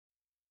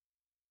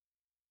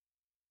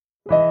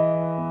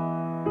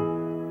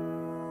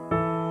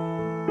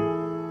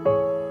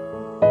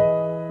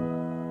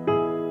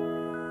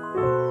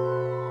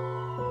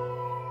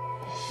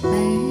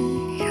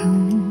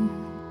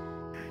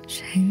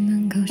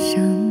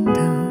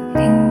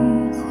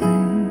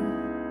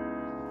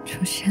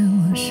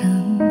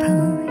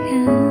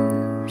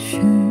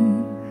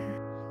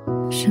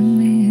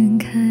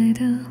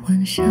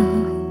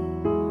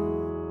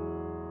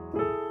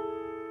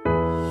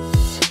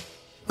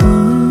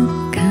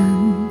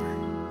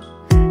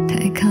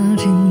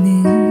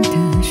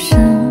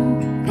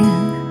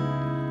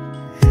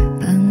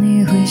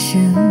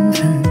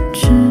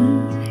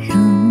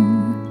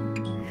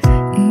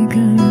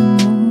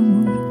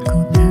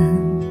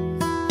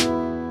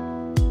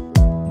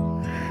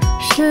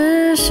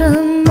是什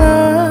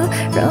么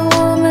让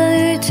我们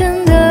遇见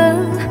的？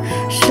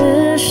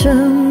是什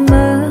么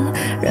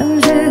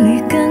让距离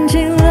更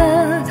近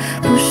了？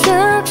不奢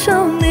求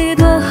你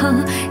多好，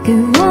给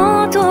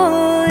我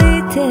多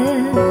一点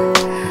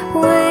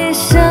微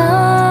笑。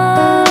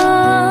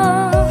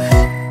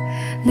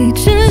你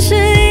只是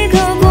一个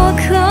过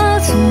客，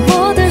从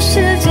我的世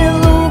界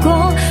路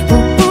过，我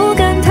不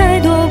敢太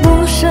多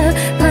不舍，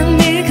怕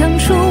你看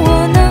出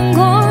我难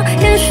过。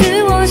也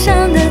许我想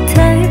的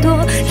太多，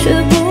却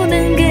不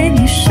能给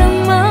你什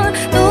么，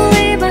努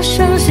力把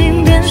伤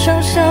心变少，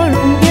笑容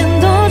变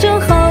多就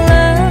好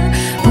了。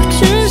我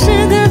只是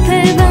个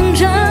陪伴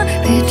者，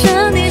陪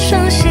着你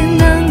伤心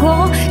难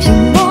过，心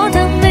魔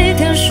它每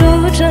天数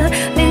着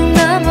你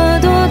那么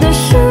多的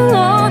失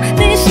落。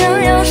你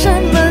想要什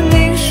么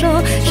你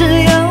说，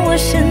只要我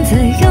现在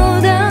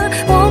有的，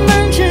我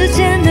们之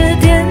间的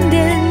点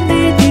点滴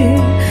滴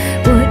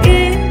我一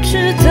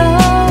直都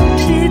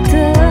记得。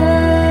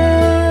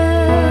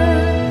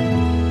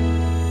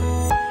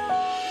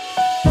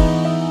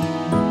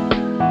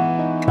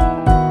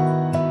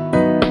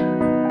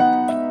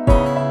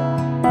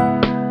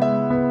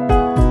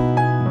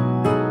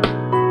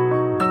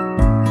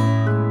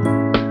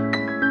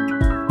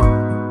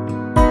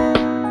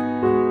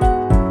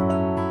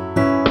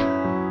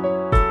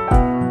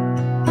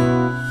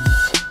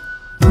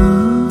不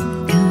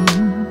敢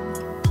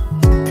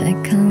太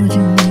靠近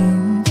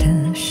你的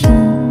身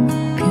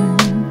边，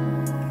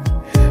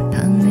怕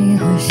你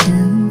会嫌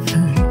烦，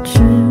只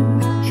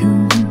有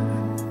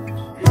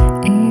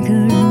一个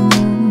人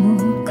默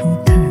默孤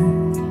单。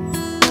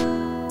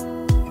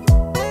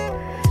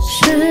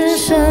是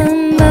什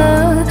么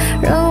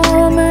让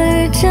我们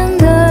遇见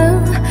的？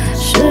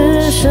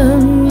是什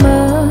么